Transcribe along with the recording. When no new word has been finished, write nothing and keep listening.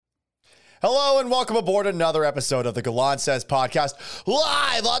Hello and welcome aboard another episode of the Gallant Says podcast,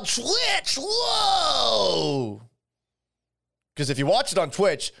 live on Twitch. Whoa! Because if you watch it on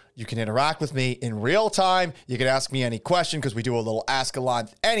Twitch, you can interact with me in real time. You can ask me any question because we do a little Ask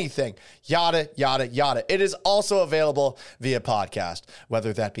Gallant anything, yada, yada, yada. It is also available via podcast,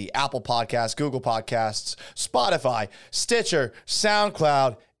 whether that be Apple Podcasts, Google Podcasts, Spotify, Stitcher,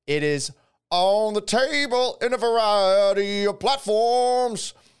 SoundCloud. It is on the table in a variety of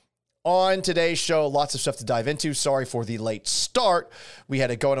platforms. On today's show, lots of stuff to dive into. Sorry for the late start. We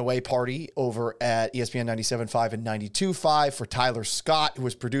had a going away party over at ESPN 97.5 and 92.5 for Tyler Scott, who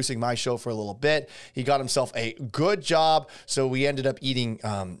was producing my show for a little bit. He got himself a good job, so we ended up eating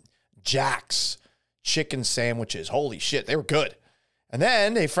Jack's chicken sandwiches. Holy shit, they were good. And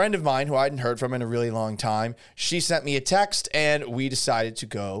then a friend of mine who I hadn't heard from in a really long time, she sent me a text and we decided to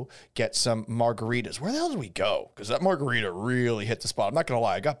go get some margaritas. Where the hell did we go? Because that margarita really hit the spot. I'm not going to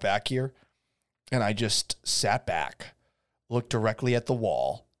lie. I got back here and I just sat back, looked directly at the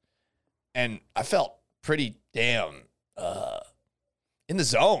wall, and I felt pretty damn in the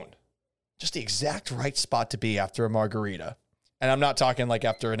zone. Just the exact right spot to be after a margarita. And I'm not talking like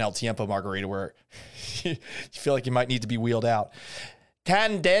after an El Tiempo margarita where you feel like you might need to be wheeled out.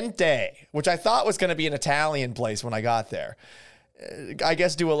 Candente, which I thought was going to be an Italian place when I got there. I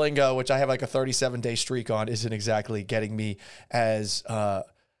guess Duolingo, which I have like a 37-day streak on, isn't exactly getting me as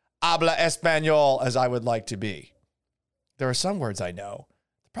habla español as I would like to be. There are some words I know.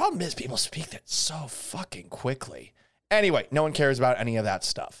 The problem is people speak that so fucking quickly. Anyway, no one cares about any of that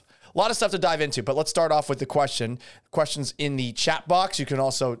stuff. A lot of stuff to dive into, but let's start off with the questions in the chat box. You can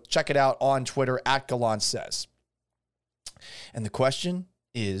also check it out on Twitter at Gallant Says. And the question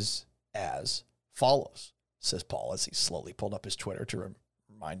is as follows, says Paul, as he slowly pulled up his Twitter to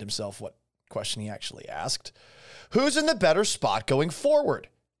remind himself what question he actually asked. Who's in the better spot going forward?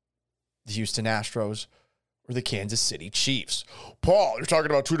 The Houston Astros or the Kansas City Chiefs? Paul, you're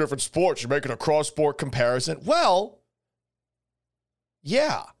talking about two different sports. You're making a cross-sport comparison. Well,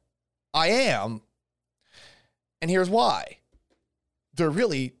 yeah, I am. And here's why. They're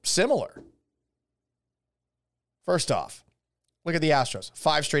really similar. First off, look at the Astros.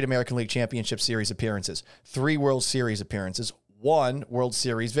 5 straight American League Championship Series appearances, 3 World Series appearances, 1 World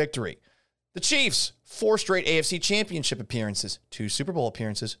Series victory. The Chiefs, 4 straight AFC Championship appearances, 2 Super Bowl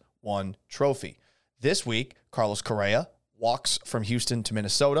appearances, 1 trophy. This week, Carlos Correa walks from Houston to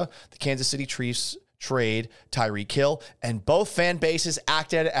Minnesota. The Kansas City Chiefs trade Tyreek Hill, and both fan bases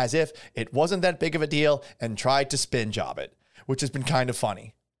acted as if it wasn't that big of a deal and tried to spin job it, which has been kind of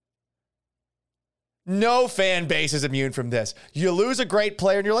funny. No fan base is immune from this. You lose a great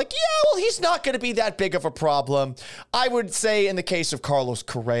player and you're like, yeah, well, he's not going to be that big of a problem. I would say in the case of Carlos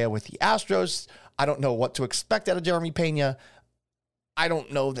Correa with the Astros, I don't know what to expect out of Jeremy Pena. I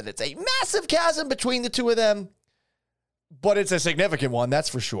don't know that it's a massive chasm between the two of them, but it's a significant one, that's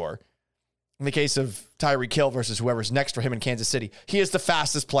for sure. In the case of Tyreek Hill versus whoever's next for him in Kansas City, he is the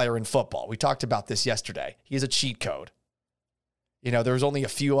fastest player in football. We talked about this yesterday. He is a cheat code. You know, there's only a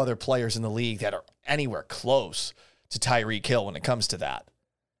few other players in the league that are anywhere close to Tyreek Hill when it comes to that.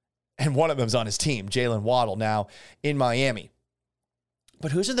 And one of them's on his team, Jalen Waddle, now in Miami.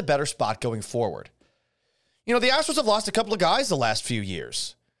 But who's in the better spot going forward? You know, the Astros have lost a couple of guys the last few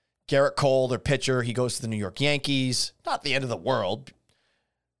years. Garrett Cole, their pitcher, he goes to the New York Yankees. Not the end of the world.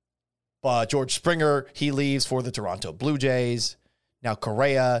 But George Springer, he leaves for the Toronto Blue Jays. Now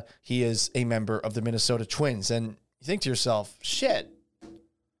Correa, he is a member of the Minnesota Twins. And you think to yourself, shit,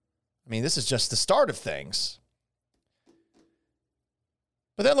 I mean, this is just the start of things.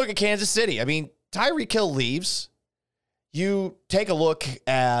 But then look at Kansas City. I mean, Tyreek Hill leaves. You take a look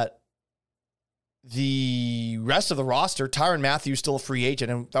at the rest of the roster. Tyrann Mathieu still a free agent,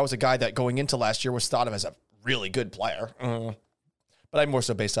 and that was a guy that going into last year was thought of as a really good player. But I'm more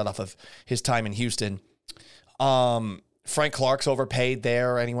so based off of his time in Houston. Frank Clark's overpaid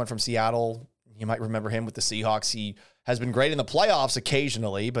there. Anyone from Seattle, you might remember him with the Seahawks. He has been great in the playoffs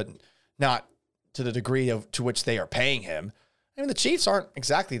occasionally, but not to the degree to which they are paying him. I mean, the Chiefs aren't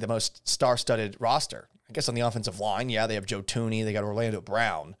exactly the most star-studded roster. I guess on the offensive line, yeah, they have Joe Tooney, they got Orlando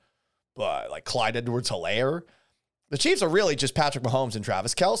Brown, but like Clyde Edwards-Helaire, the Chiefs are really just Patrick Mahomes and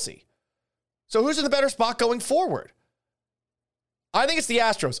Travis Kelce. So who's in the better spot going forward? I think it's the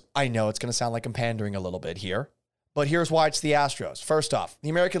Astros. I know it's going to sound like I'm pandering a little bit here, but here's why it's the Astros. First off, the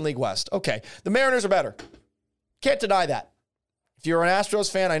American League West. Okay, the Mariners are better. Can't deny that. If you're an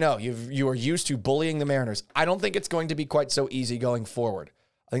Astros fan, I know you are used to bullying the Mariners. I don't think it's going to be quite so easy going forward.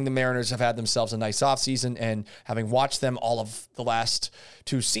 I think the Mariners have had themselves a nice offseason, and having watched them all of the last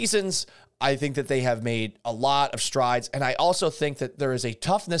 2 seasons, I think that they have made a lot of strides, and I also think that there is a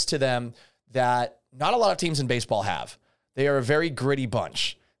toughness to them that not a lot of teams in baseball have. They are a very gritty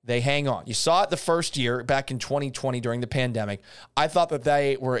bunch. They hang on. You saw it the first year back in 2020 during the pandemic. I thought that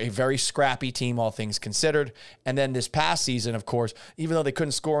they were a very scrappy team, all things considered. And then this past season, of course, even though they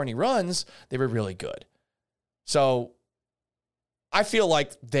couldn't score any runs, they were really good. So I feel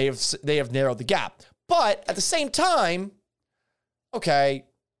like they have narrowed the gap. But at the same time, okay,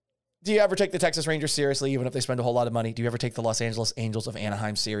 do you ever take the Texas Rangers seriously, even if they spend a whole lot of money? Do you ever take the Los Angeles Angels of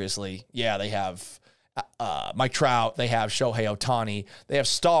Anaheim seriously? Yeah, they have Mike Trout. They have Shohei Ohtani. They have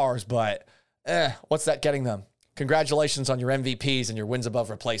stars, but what's that getting them? Congratulations on your MVPs and your wins above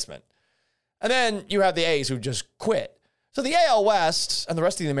replacement. And then you have the A's who just quit. So the AL West and the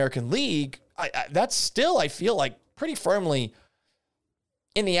rest of the American League, that's still, I feel like, pretty firmly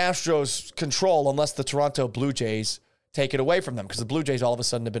in the Astros' control unless the Toronto Blue Jays take it away from them, because the Blue Jays all of a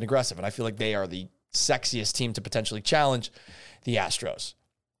sudden have been aggressive, and I feel like they are the sexiest team to potentially challenge the Astros.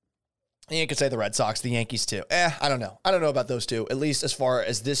 And you could say the Red Sox, the Yankees too. I don't know. I don't know about those two, at least as far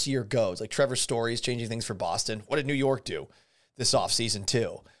as this year goes. Like Trevor Story is changing things for Boston. What did New York do this offseason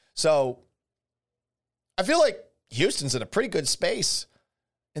too? So I feel like Houston's in a pretty good space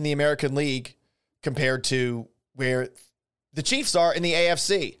in the American League compared to where the Chiefs are in the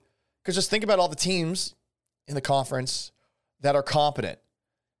AFC. Because just think about all the teams in the conference that are competent.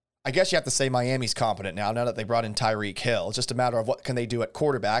 I guess you have to say Miami's competent now that they brought in Tyreek Hill. It's just a matter of what can they do at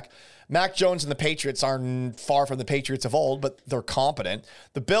quarterback. Mac Jones and the Patriots aren't far from the Patriots of old, but they're competent.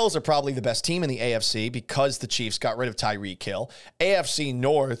 The Bills are probably the best team in the AFC because the Chiefs got rid of Tyreek Hill. AFC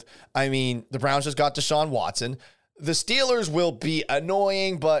North, I mean, the Browns just got Deshaun Watson. The Steelers will be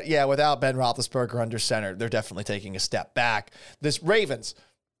annoying, but yeah, without Ben Roethlisberger under center, they're definitely taking a step back. This Ravens,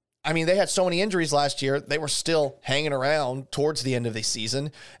 I mean, they had so many injuries last year. They were still hanging around towards the end of the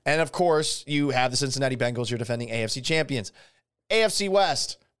season. And, of course, you have the Cincinnati Bengals, your defending AFC champions. AFC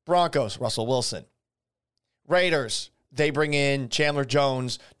West, Broncos, Russell Wilson. Raiders, they bring in Chandler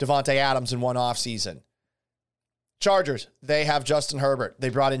Jones, Devontae Adams in one offseason. Chargers, they have Justin Herbert. They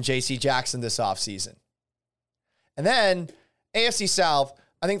brought in J.C. Jackson this offseason. And then AFC South,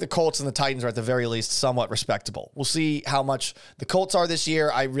 I think the Colts and the Titans are at the very least somewhat respectable. We'll see how much the Colts are this year.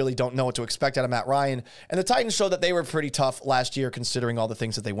 I really don't know what to expect out of Matt Ryan. And the Titans showed that they were pretty tough last year considering all the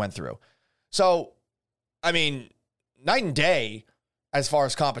things that they went through. So, I mean, night and day as far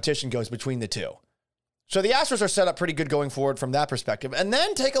as competition goes between the two. So the Astros are set up pretty good going forward from that perspective. And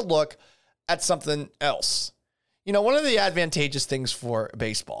then take a look at something else. You know, one of the advantageous things for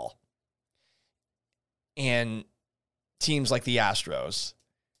baseball and teams like the Astros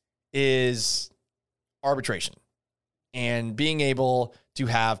is arbitration and being able to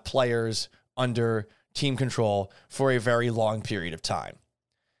have players under team control for a very long period of time.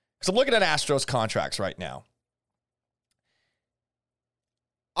 Because I'm looking at Astros contracts right now.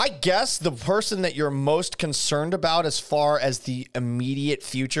 I guess the person that you're most concerned about as far as the immediate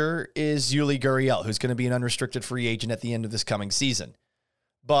future is Yuli Gurriel, who's going to be an unrestricted free agent at the end of this coming season.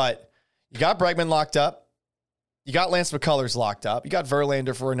 But you got Bregman locked up. You got Lance McCullers locked up. You got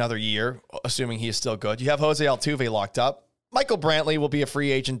Verlander for another year, assuming he is still good. You have Jose Altuve locked up. Michael Brantley will be a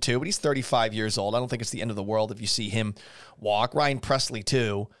free agent too, but he's 35 years old. I don't think it's the end of the world if you see him walk. Ryan Presley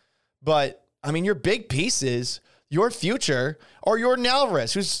too. But, I mean, your big pieces, your future, or your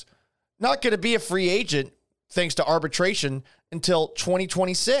Alvarez, who's not going to be a free agent thanks to arbitration until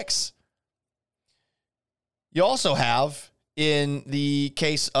 2026. You also have, in the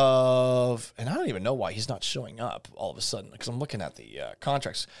case of, and I don't even know why he's not showing up all of a sudden, because I'm looking at the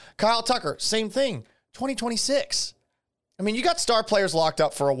contracts. Kyle Tucker, same thing, 2026. I mean, you got star players locked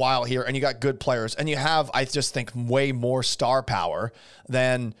up for a while here, and you got good players, and you have, I just think, way more star power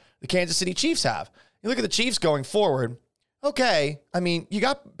than the Kansas City Chiefs have. You look at the Chiefs going forward, okay, I mean, you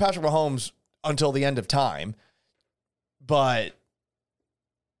got Patrick Mahomes until the end of time, but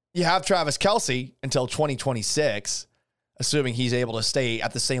you have Travis Kelce until 2026, assuming he's able to stay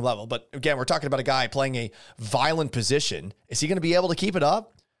at the same level. But again, we're talking about a guy playing a violent position. Is he going to be able to keep it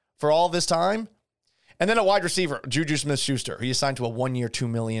up for all this time? And then a wide receiver, Juju Smith-Schuster, who you signed to a 1 year, $2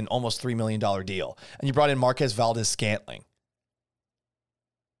 million, almost $3 million deal. And you brought in Marquez Valdez-Scantling.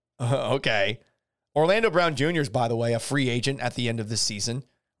 Okay. Orlando Brown Jr. is, by the way, a free agent at the end of this season,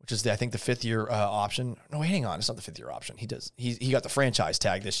 which is, I think, the fifth-year option. No, wait, hang on. It's not the fifth-year option. He got the franchise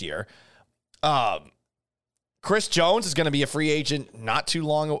tag this year. Chris Jones is going to be a free agent not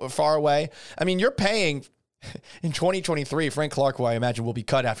too far away. I mean, you're paying in 2023, Frank Clark, who I imagine will be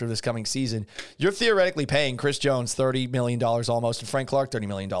cut after this coming season, you're theoretically paying Chris Jones $30 million almost and Frank Clark $30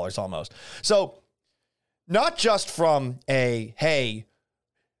 million almost. So not just from a, hey,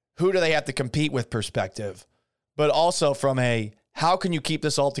 who do they have to compete with perspective, but also from a, how can you keep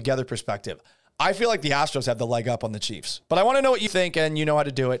this all together perspective. I feel like the Astros have the leg up on the Chiefs, but I want to know what you think, and you know how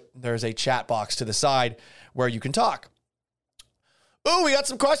to do it. There's a chat box to the side where you can talk. Ooh, we got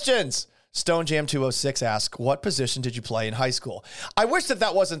some questions. Stone Jam 206 asks, what position did you play in high school? I wish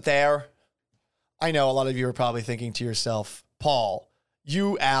that wasn't there. I know a lot of you are probably thinking to yourself, Paul,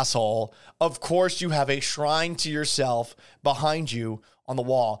 you asshole. Of course you have a shrine to yourself behind you on the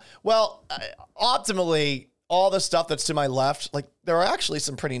wall. Well, optimally, all the stuff that's to my left, like there are actually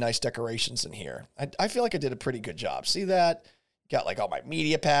some pretty nice decorations in here. I feel like I did a pretty good job. See that? Got like all my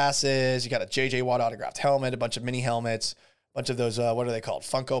media passes. You got a JJ Watt autographed helmet, a bunch of mini helmets, a bunch of those, what are they called?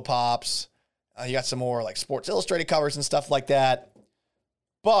 Funko Pops. You got some more like Sports Illustrated covers and stuff like that.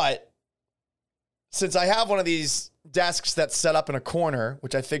 But since I have one of these desks that's set up in a corner,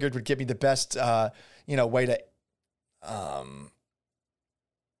 which I figured would give me the best, way to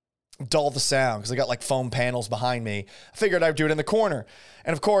dull the sound, because I got like foam panels behind me, I figured I'd do it in the corner.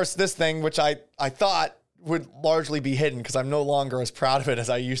 And of course, this thing, which I thought would largely be hidden because I'm no longer as proud of it as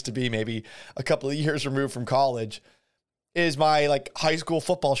I used to be, maybe a couple of years removed from college, is my like high school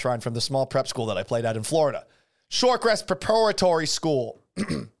football shrine from the small prep school that I played at in Florida. Shorecrest Preparatory School.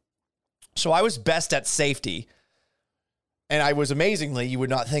 So I was best at safety. And I was amazingly, you would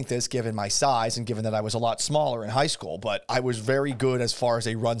not think this given my size and given that I was a lot smaller in high school, but I was very good as far as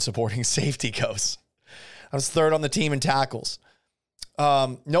a run supporting safety goes. I was third on the team in tackles.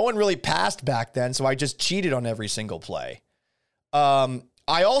 No one really passed back then, so I just cheated on every single play. I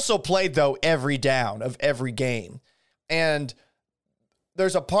also played, though, every down of every game. And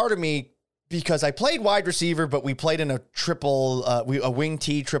there's a part of me, because I played wide receiver, but we played in a wing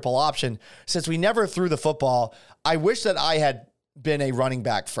T triple option. Since we never threw the football, I wish that I had been a running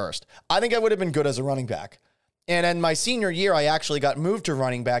back first. I think I would have been good as a running back. And in my senior year, I actually got moved to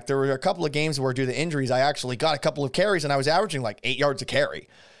running back. There were a couple of games where, due to injuries, I actually got a couple of carries, and I was averaging like 8 yards a carry.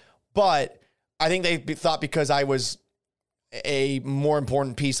 But I think they thought because I was a more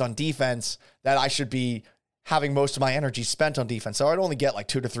important piece on defense that I should be having most of my energy spent on defense. So I'd only get like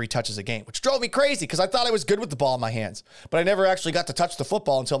 2 to 3 touches a game, which drove me crazy because I thought I was good with the ball in my hands. But I never actually got to touch the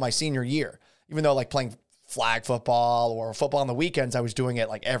football until my senior year. Even though like playing flag football or football on the weekends, I was doing it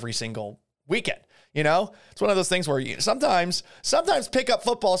like every single weekend. You know, it's one of those things where sometimes pickup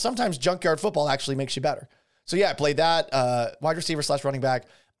football, sometimes junkyard football actually makes you better. So yeah, I played that wide receiver / running back.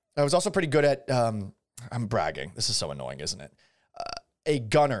 I was also pretty good at, I'm bragging. This is so annoying, isn't it? A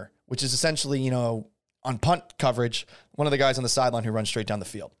gunner, which is essentially, on punt coverage, one of the guys on the sideline who runs straight down the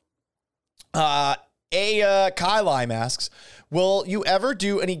field. Kai Lime asks, will you ever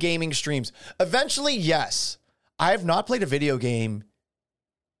do any gaming streams? Eventually, yes. I have not played a video game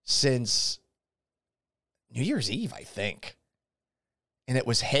since New Year's Eve, I think. And it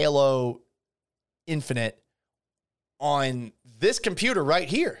was Halo Infinite on this computer right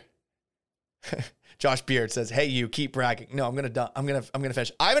here. Josh Beard says, "Hey, you keep bragging." No, I'm gonna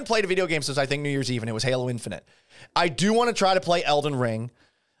finish. I haven't played a video game since I think New Year's Eve, and it was Halo Infinite. I do want to try to play Elden Ring.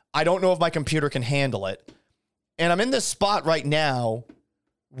 I don't know if my computer can handle it, and I'm in this spot right now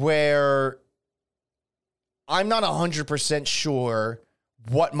where I'm not 100% sure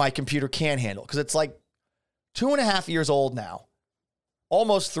what my computer can handle, because it's like 2.5 years old now,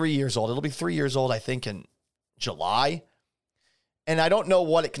 almost 3 years old. It'll be 3 years old, I think, in July. And I don't know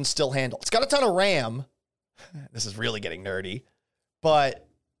what it can still handle. It's got a ton of RAM. This is really getting nerdy. But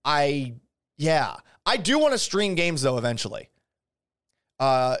I do want to stream games, though, eventually.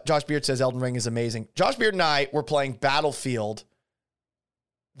 Josh Beard says Elden Ring is amazing. Josh Beard and I were playing Battlefield,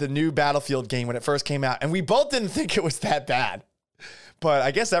 the new Battlefield game, when it first came out. And we both didn't think it was that bad. But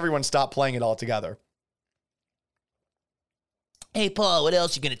I guess everyone stopped playing it altogether. Hey, Paul, what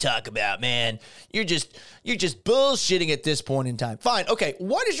else you going to talk about, man? You're just bullshitting at this point in time. Fine. Okay.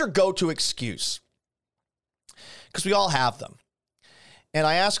 What is your go-to excuse? Because we all have them. And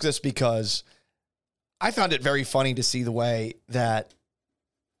I ask this because I found it very funny to see the way that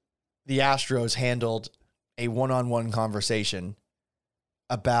the Astros handled a one-on-one conversation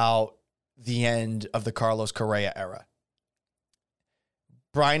about the end of the Carlos Correa era.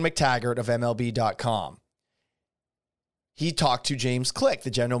 Brian McTaggart of MLB.com. He talked to James Click, the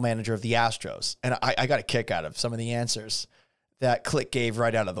general manager of the Astros. And I got a kick out of some of the answers that Click gave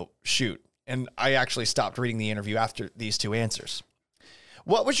right out of the chute. And I actually stopped reading the interview after these two answers.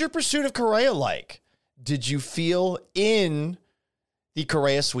 What was your pursuit of Correa like? Did you feel in the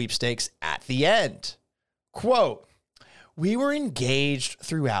Correa sweepstakes at the end? Quote, "We were engaged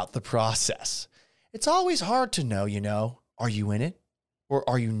throughout the process. It's always hard to know, are you in it or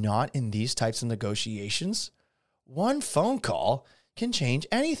are you not in these types of negotiations? One phone call can change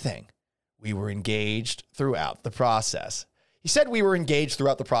anything. We were engaged throughout the process." He said we were engaged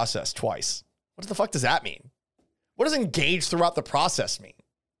throughout the process twice. What the fuck does that mean? What does engaged throughout the process mean?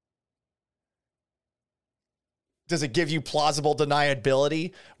 Does it give you plausible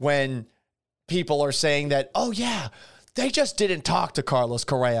deniability when people are saying that, oh yeah, they just didn't talk to Carlos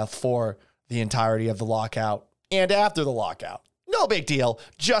Correa for the entirety of the lockout and after the lockout? No big deal,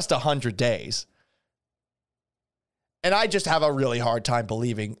 just 100 days. And I just have a really hard time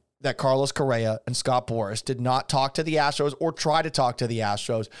believing that Carlos Correa and Scott Boras did not talk to the Astros or try to talk to the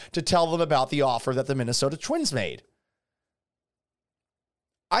Astros to tell them about the offer that the Minnesota Twins made.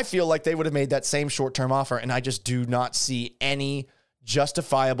 I feel like they would have made that same short-term offer, and I just do not see any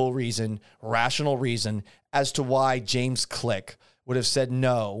justifiable reason, rational reason, as to why James Click would have said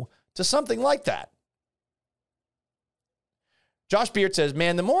no to something like that. Josh Beard says,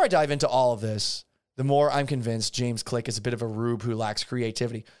 man, the more I dive into all of this, the more I'm convinced James Click is a bit of a rube who lacks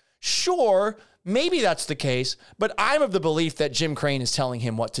creativity. Sure, maybe that's the case, but I'm of the belief that Jim Crane is telling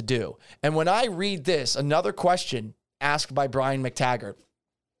him what to do. And when I read this, another question asked by Brian McTaggart,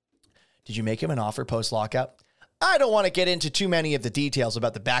 did you make him an offer post-lockout? I don't want to get into too many of the details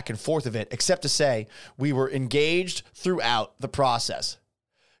about the back and forth of it, except to say we were engaged throughout the process.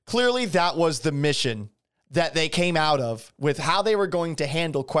 Clearly, that was the mission that they came out of with how they were going to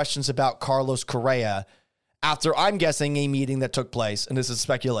handle questions about Carlos Correa after, I'm guessing, a meeting that took place, and this is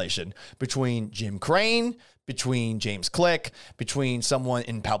speculation, between Jim Crane, between James Click, between someone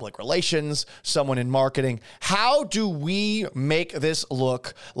in public relations, someone in marketing. How do we make this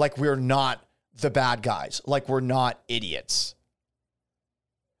look like we're not the bad guys, like we're not idiots?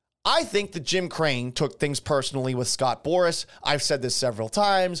 I think that Jim Crane took things personally with Scott Boras. I've said this several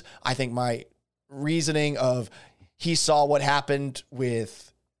times. I think my reasoning of he saw what happened with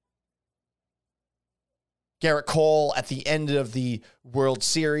Garrett Cole at the end of the World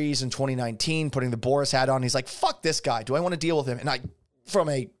Series in 2019, putting the Boras hat on. He's like, fuck this guy. Do I want to deal with him? And I, from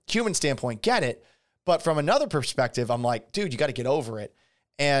a human standpoint, get it. But from another perspective, I'm like, dude, you got to get over it.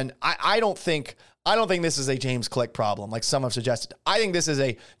 And I don't think this is a James Click problem, like some have suggested. I think this is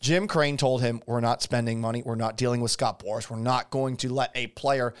a Jim Crane told him, we're not spending money. We're not dealing with Scott Boras. We're not going to let a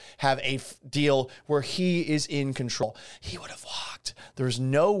player have a deal where he is in control. He would have walked. There's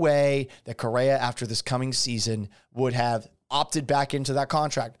no way that Correa, after this coming season, would have opted back into that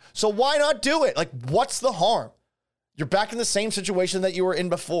contract. So why not do it? Like, what's the harm? You're back in the same situation that you were in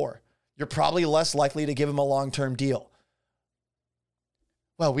before. You're probably less likely to give him a long-term deal.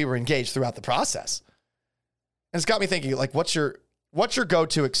 Well, we were engaged throughout the process. And it's got me thinking, like, what's your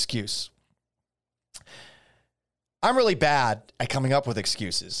go-to excuse? I'm really bad at coming up with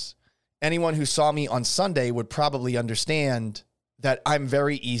excuses. Anyone who saw me on Sunday would probably understand that I'm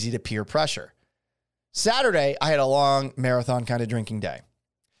very easy to peer pressure. Saturday, I had a long marathon kind of drinking day.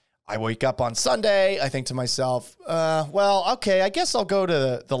 I wake up on Sunday. I think to myself, well, okay, I guess I'll go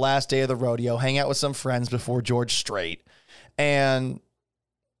to the last day of the rodeo, hang out with some friends before George Strait, and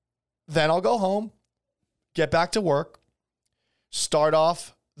then I'll go home, get back to work, start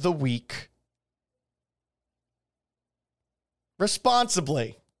off the week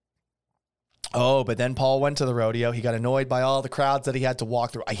responsibly. Oh, but then Paul went to the rodeo. He got annoyed by all the crowds that he had to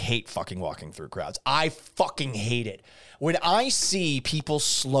walk through. I hate fucking walking through crowds. I fucking hate it. When I see people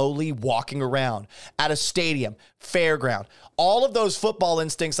slowly walking around at a stadium, fairground, all of those football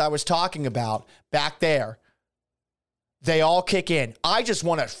instincts I was talking about back there, they all kick in. I just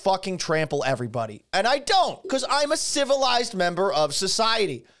want to fucking trample everybody. And I don't, because I'm a civilized member of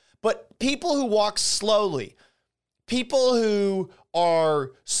society. But people who walk slowly, people who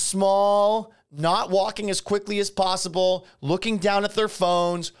are small, not walking as quickly as possible, looking down at their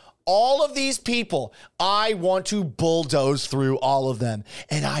phones, all of these people, I want to bulldoze through all of them.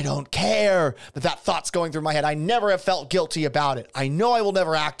 And I don't care that thought's going through my head. I never have felt guilty about it. I know I will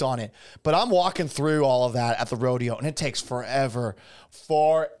never act on it. But I'm walking through all of that at the rodeo, and it takes forever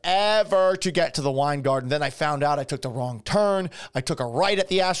to get to the wine garden. Then I found out I took the wrong turn. I took a right at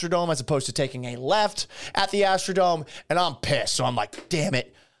the Astrodome as opposed to taking a left at the Astrodome, and I'm pissed. So I'm like, damn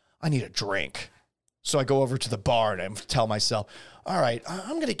it, I need a drink. So I go over to the bar and I tell myself, all right,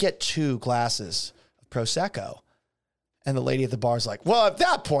 I'm going to get 2 glasses of Prosecco. And the lady at the bar is like, well, at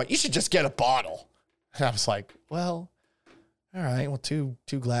that point, you should just get a bottle. And I was like, well, all right, well, two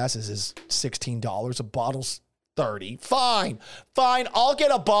glasses is $16. A bottle's $30. Fine, I'll get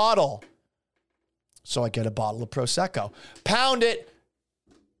a bottle. So I get a bottle of Prosecco, pound it,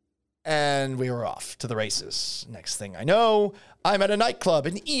 and we were off to the races. Next thing I know, I'm at a nightclub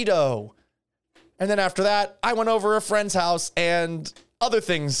in Edo. And then after that, I went over a friend's house and other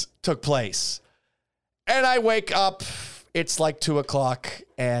things took place. And I wake up, it's like 2:00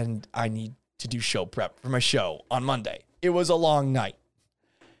 and I need to do show prep for my show on Monday. It was a long night.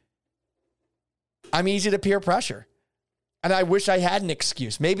 I'm easy to peer pressure. And I wish I had an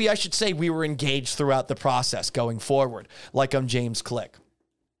excuse. Maybe I should say we were engaged throughout the process going forward, like I'm James Click.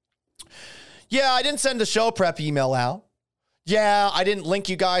 Yeah, I didn't send the show prep email out. Yeah, I didn't link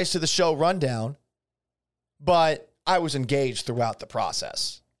you guys to the show rundown, but I was engaged throughout the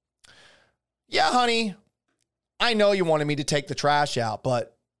process. Yeah, honey, I know you wanted me to take the trash out,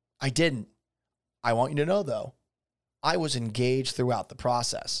 but I didn't. I want you to know, though, I was engaged throughout the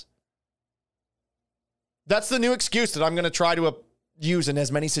process. That's the new excuse that I'm going to try to use in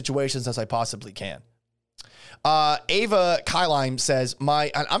as many situations as I possibly can. Ava Kylime says,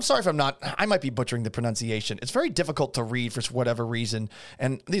 I'm sorry if I might be butchering the pronunciation. It's very difficult to read for whatever reason.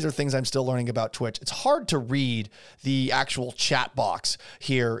 And these are things I'm still learning about Twitch. It's hard to read the actual chat box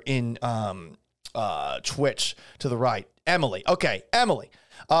here in Twitch to the right. Emily. Okay, Emily.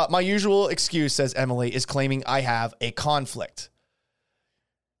 My usual excuse, says Emily, is claiming I have a conflict.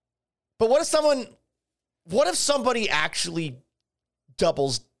 But what if somebody actually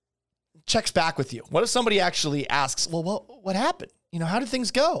checks back with you? What if somebody actually asks, well, what happened? How did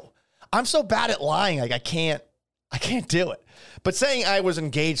things go? I'm so bad at lying. Like I can't do it. But saying I was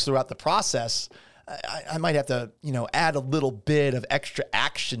engaged throughout the process, I might have to, add a little bit of extra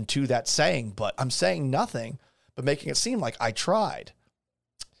action to that saying, but I'm saying nothing, but making it seem like I tried.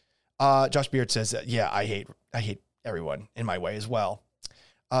 Josh Beard says, yeah, I hate everyone in my way as well.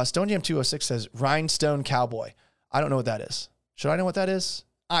 StoneJam 206 says, Rhinestone Cowboy. I don't know what that is. Should I know what that is?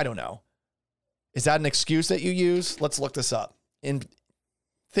 I don't know. Is that an excuse that you use? Let's look this up. In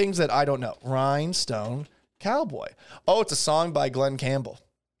things that I don't know. Rhinestone Cowboy. Oh, it's a song by Glenn Campbell.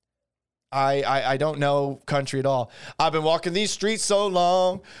 I don't know country at all. I've been walking these streets so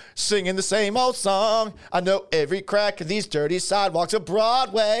long, singing the same old song. I know every crack of these dirty sidewalks of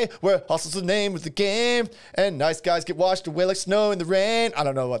Broadway, where hustle's the name of the game, and nice guys get washed away like snow in the rain. I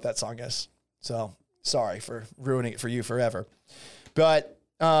don't know what that song is, so sorry for ruining it for you forever. But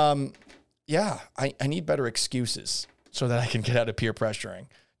yeah, I need better excuses so that I can get out of peer pressuring.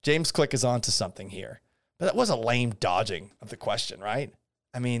 James Click is on to something here, but that was a lame dodging of the question, right?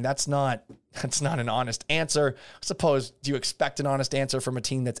 I mean, that's not an honest answer. I suppose, do you expect an honest answer from a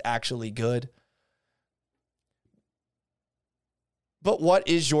team that's actually good? But what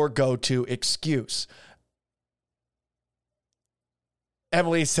is your go-to excuse?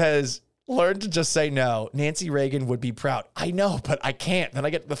 Emily says, learn to just say no. Nancy Reagan would be proud. I know, but I can't. Then I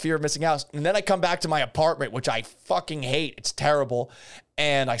get the fear of missing out. And then I come back to my apartment, which I fucking hate. It's terrible.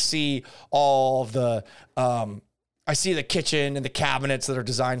 And I see all the... I see the kitchen and the cabinets that are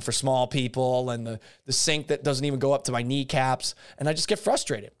designed for small people and the sink that doesn't even go up to my kneecaps. And I just get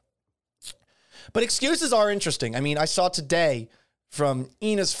frustrated. But excuses are interesting. I mean, I saw today from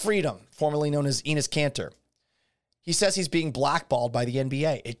Enes Freedom, formerly known as Enes Kanter. He says he's being blackballed by the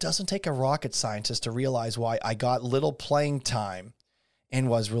NBA. It doesn't take a rocket scientist to realize why I got little playing time and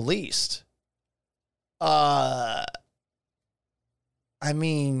was released. I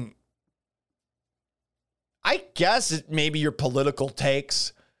mean... I guess maybe your political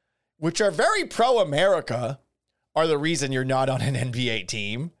takes, which are very pro-America, are the reason you're not on an NBA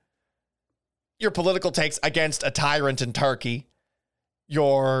team. Your political takes against a tyrant in Turkey.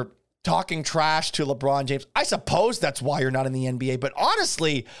 You're talking trash to LeBron James. I suppose that's why you're not in the NBA. But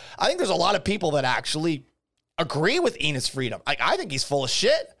honestly, I think there's a lot of people that actually agree with Enes Freedom. I think he's full of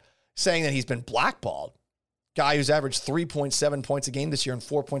shit saying that he's been blackballed. Guy who's averaged 3.7 points a game this year and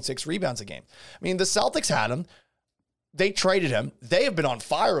 4.6 rebounds a game. I mean, the Celtics had him. They traded him. They have been on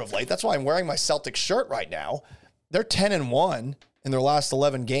fire of late. That's why I'm wearing my Celtics shirt right now. They're 10-1 in their last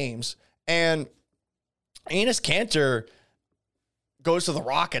 11 games. And Enes Kanter goes to the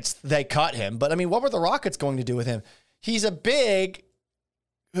Rockets. They cut him. But, I mean, what were the Rockets going to do with him? He's a big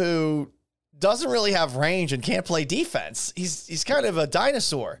who doesn't really have range and can't play defense. He's kind of a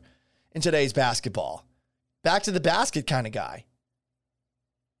dinosaur in today's basketball. Back to the basket kind of guy.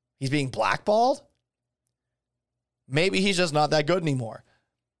 He's being blackballed. Maybe he's just not that good anymore.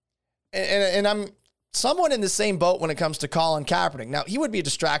 And I'm somewhat in the same boat when it comes to Colin Kaepernick. Now, he would be a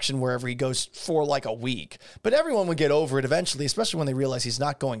distraction wherever he goes for like a week, but everyone would get over it eventually, especially when they realize he's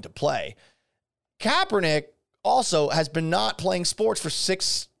not going to play. Kaepernick also has been not playing sports for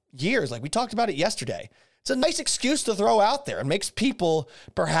 6 years. Like we talked about it yesterday. It's a nice excuse to throw out there and makes people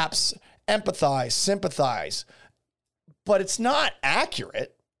perhaps empathize, sympathize, but it's not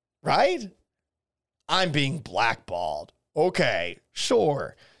accurate, right? I'm being blackballed. Okay,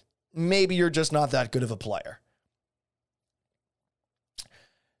 sure. Maybe you're just not that good of a player.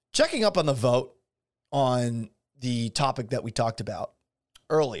 Checking up on the vote on the topic that we talked about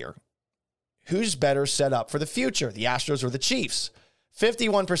earlier. who's better set up for the future, the Astros or the Chiefs?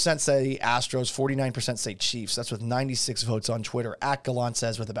 51% say Astros, 49% say Chiefs. That's with 96 votes on Twitter. At Gallant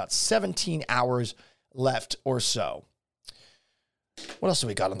says with about 17 hours left or so. What else do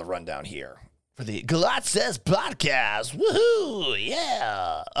we got on the rundown here for the Gallant Says podcast? Woohoo!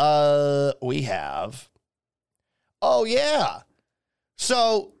 Yeah. We have. Oh, yeah.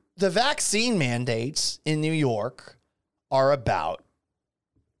 So the vaccine mandates in New York are about,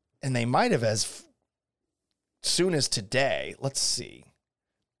 and they might have as soon as today. Let's see.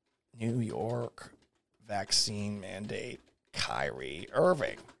 New York vaccine mandate, Kyrie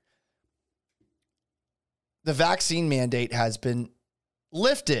Irving. The vaccine mandate has been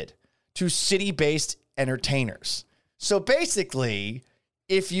lifted to city-based entertainers. So basically,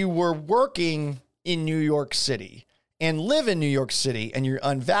 if you were working in New York City and live in New York City and you're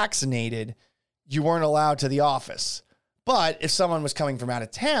unvaccinated, you weren't allowed to the office. But if someone was coming from out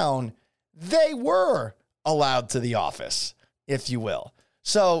of town, they were allowed to the office, if you will.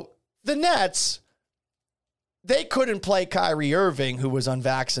 So the Nets, they couldn't play Kyrie Irving, who was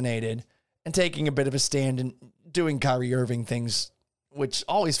unvaccinated, and taking a bit of a stand and doing Kyrie Irving things, which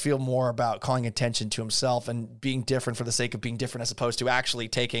always feel more about calling attention to himself and being different for the sake of being different as opposed to actually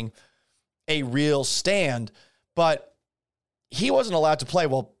taking a real stand. But he wasn't allowed to play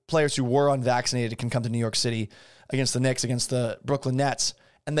while players who were unvaccinated can come to New York City against the Knicks, against the Brooklyn Nets,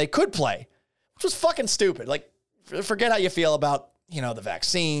 and they could play, which was fucking stupid. Like, forget how you feel about, the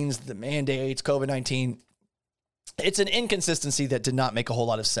vaccines, the mandates, COVID-19. It's an inconsistency that did not make a whole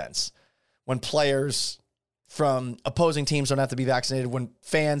lot of sense. When players from opposing teams don't have to be vaccinated, when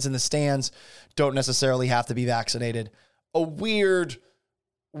fans in the stands don't necessarily have to be vaccinated. A weird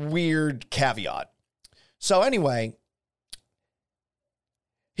caveat. So anyway,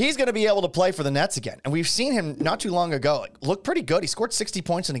 he's going to be able to play for the Nets again. And we've seen him not too long ago look pretty good. He scored 60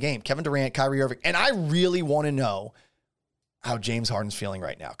 points in a game. Kevin Durant, Kyrie Irving. And I really want to know how James Harden's feeling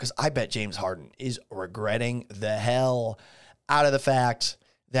right now, because I bet James Harden is regretting the hell out of the fact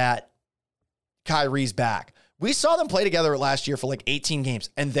that Kyrie's back. We saw them play together last year for like 18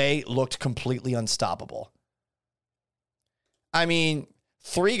 games, and they looked completely unstoppable. I mean,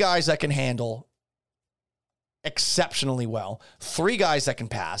 3 guys that can handle exceptionally well, 3 guys that can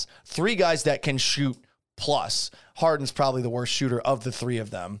pass, 3 guys that can shoot plus. Harden's probably the worst shooter of the 3 of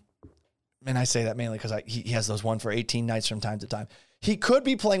them. And I say that mainly because he has those 1 for 18 nights from time to time. He could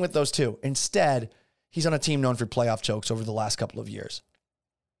be playing with those 2. Instead, he's on a team known for playoff chokes over the last couple of years.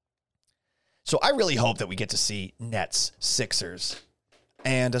 So I really hope that we get to see Nets, Sixers.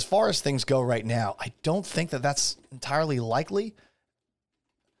 And as far as things go right now, I don't think that that's entirely likely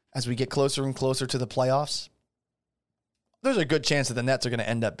as we get closer and closer to the playoffs. There's a good chance that the Nets are going to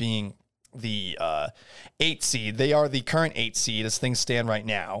end up being the 8 seed. They are the current 8 seed as things stand right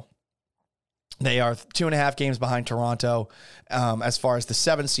now. They are 2.5 games behind Toronto as far as the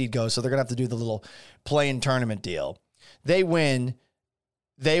 7 seed goes, so they're going to have to do the little play-in tournament deal. They win,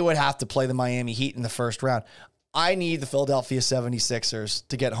 they would have to play the Miami Heat in the first round. I need the Philadelphia 76ers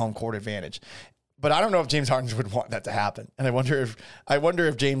to get home court advantage. But I don't know if James Harden would want that to happen. And I wonder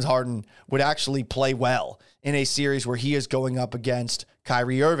if James Harden would actually play well in a series where he is going up against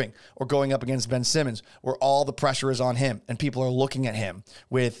Kyrie Irving or going up against Ben Simmons, where all the pressure is on him and people are looking at him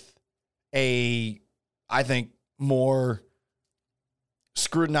with I think, more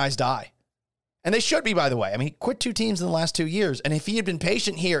scrutinized eye. And they should be, by the way. I mean, he quit 2 teams in the last 2 years. And if he had been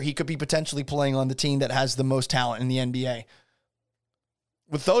patient here, he could be potentially playing on the team that has the most talent in the NBA.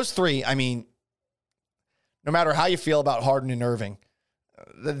 With those 3, I mean, no matter how you feel about Harden and Irving,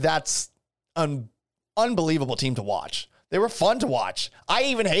 that's an unbelievable team to watch. They were fun to watch. I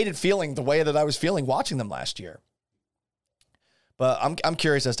even hated feeling the way that I was feeling watching them last year. But I'm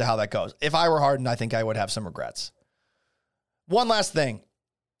curious as to how that goes. If I were Harden, I think I would have some regrets. One last thing,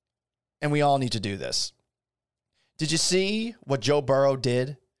 and we all need to do this. Did you see what Joe Burrow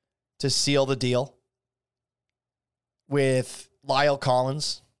did to seal the deal with Lyle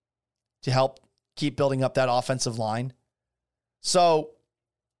Collins to help keep building up that offensive line? So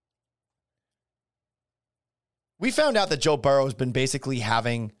we found out that Joe Burrow has been basically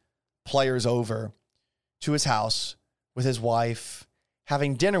having players over to his house with his wife,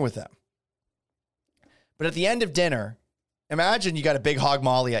 having dinner with them. But at the end of dinner, imagine you got a big hog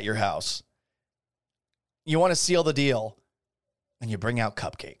molly at your house. You want to seal the deal, and you bring out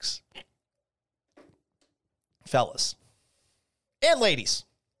cupcakes. Fellas and ladies,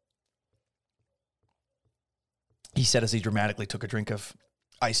 he said as he dramatically took a drink of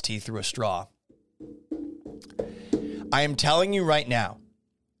iced tea through a straw. I am telling you right now,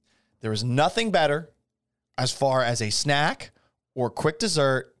 there is nothing better as far as a snack or quick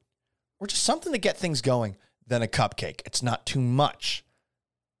dessert or just something to get things going than a cupcake. It's not too much.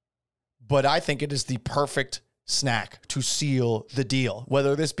 But I think it is the perfect snack to seal the deal,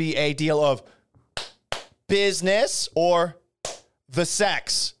 whether this be a deal of business or the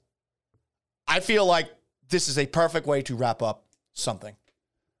sex. I feel like this is a perfect way to wrap up something.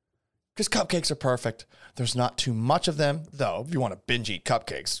 Because cupcakes are perfect. There's not too much of them, though. If you want to binge eat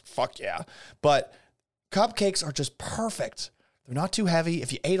cupcakes, fuck yeah. But cupcakes are just perfect. They're not too heavy.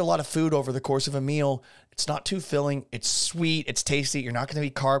 If you ate a lot of food over the course of a meal, it's not too filling. It's sweet. It's tasty. You're not going to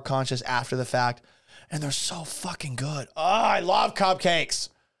be carb conscious after the fact. And they're so fucking good. Oh, I love cupcakes.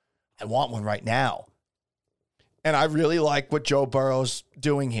 I want one right now. And I really like what Joe Burrow's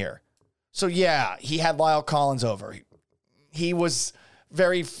doing here. So yeah, he had Lyle Collins over. He was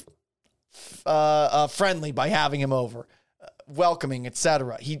very friendly by having him over, welcoming,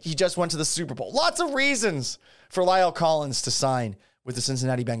 etc. He just went to the Super Bowl. Lots of reasons for Lyle Collins to sign with the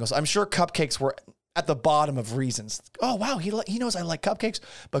Cincinnati Bengals. I'm sure cupcakes were at the bottom of reasons. Oh, wow, he knows I like cupcakes,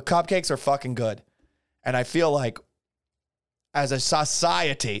 but cupcakes are fucking good. And I feel like as a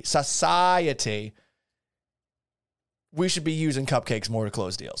society, we should be using cupcakes more to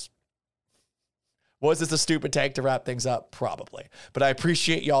close deals. Was this a stupid take to wrap things up? Probably. But I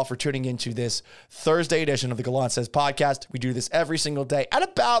appreciate y'all for tuning into this Thursday edition of the Gallant Says podcast. We do this every single day at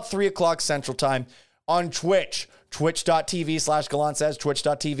about 3 o'clock Central Time on Twitch. Twitch.tv/Gallant Says,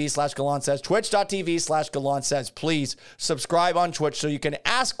 Twitch.tv/Gallant Says, Twitch.tv/Gallant Says. Please subscribe on Twitch so you can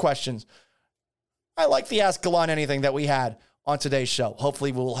ask questions. I like the Ask Gallant Anything that we had on today's show.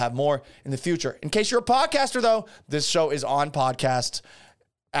 Hopefully we'll have more in the future. In case you're a podcaster, though, this show is on podcast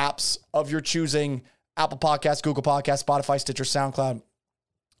apps of your choosing: Apple Podcasts, Google Podcasts, Spotify, Stitcher, SoundCloud.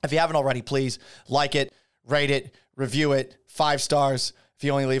 If you haven't already, please like it, rate it, review it, 5 stars. If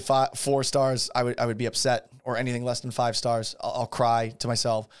you only leave 4 stars, I would be upset, or anything less than 5 stars. I'll cry to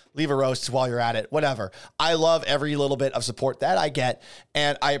myself. Leave a roast while you're at it, whatever. I love every little bit of support that I get,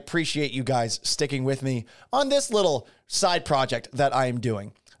 and I appreciate you guys sticking with me on this little side project that I am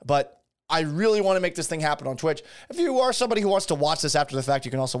doing. But I really want to make this thing happen on Twitch. If you are somebody who wants to watch this after the fact,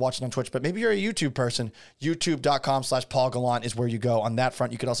 you can also watch it on Twitch. But maybe you're a YouTube person. YouTube.com/Paul Gallant is where you go. On that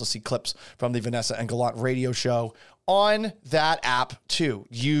front, you can also see clips from the Vanessa and Gallant radio show on that app too.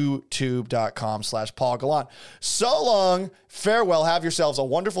 YouTube.com/Paul Gallant. So long. Farewell. Have yourselves a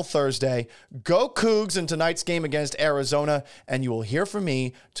wonderful Thursday. Go Cougs in tonight's game against Arizona. And you will hear from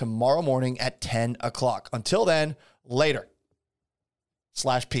me tomorrow morning at 10 o'clock. Until then, later.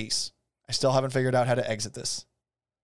 /peace. I still haven't figured out how to exit this.